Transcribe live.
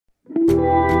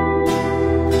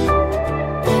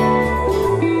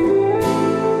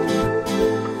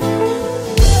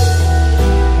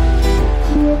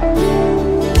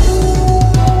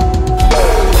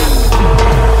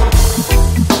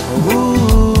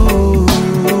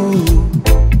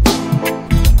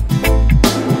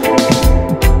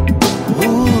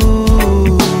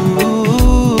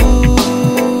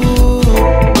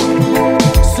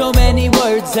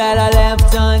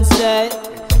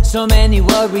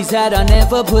memories that I'll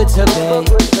never put to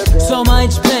bed. So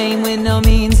much pain with no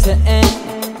means to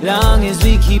end, long as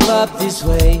we keep up this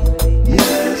way.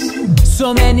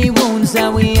 So many wounds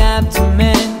that we have to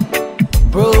mend,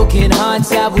 broken hearts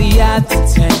that we have to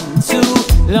tend to.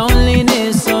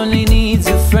 Loneliness only needs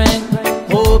a friend,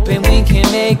 hoping we can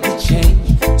make the change.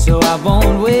 So I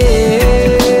won't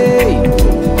wait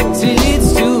till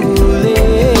it's too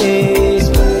late.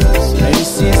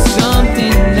 This is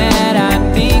something that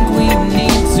I think we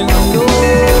need to know.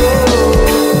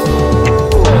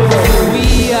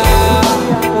 We are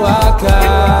walk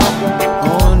our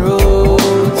own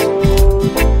roads.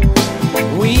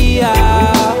 We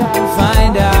are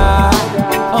find our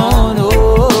own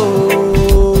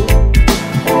hope.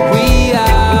 We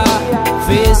are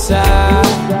face our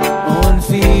own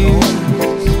fears.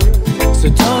 So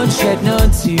don't shed no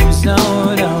tears, no,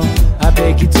 no. I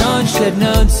beg you, don't shed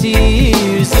no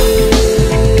tears.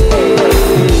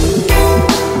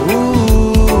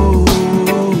 Ooh.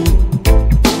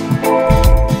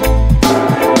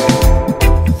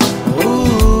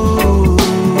 Ooh.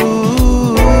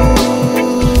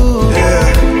 Yeah,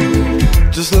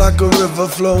 just like a river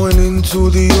flowing into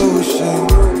the ocean.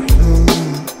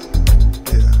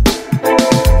 Yeah,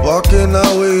 walking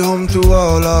our way home through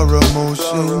all our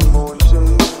emotions.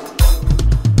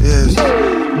 Yes,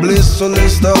 blissful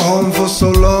the home for so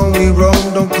long we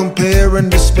roam. Don't compare and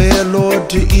despair, Lord,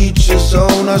 to each his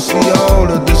own. I see all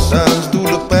of the signs through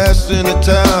the past in the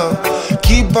town.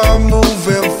 Keep on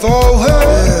moving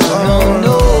forward.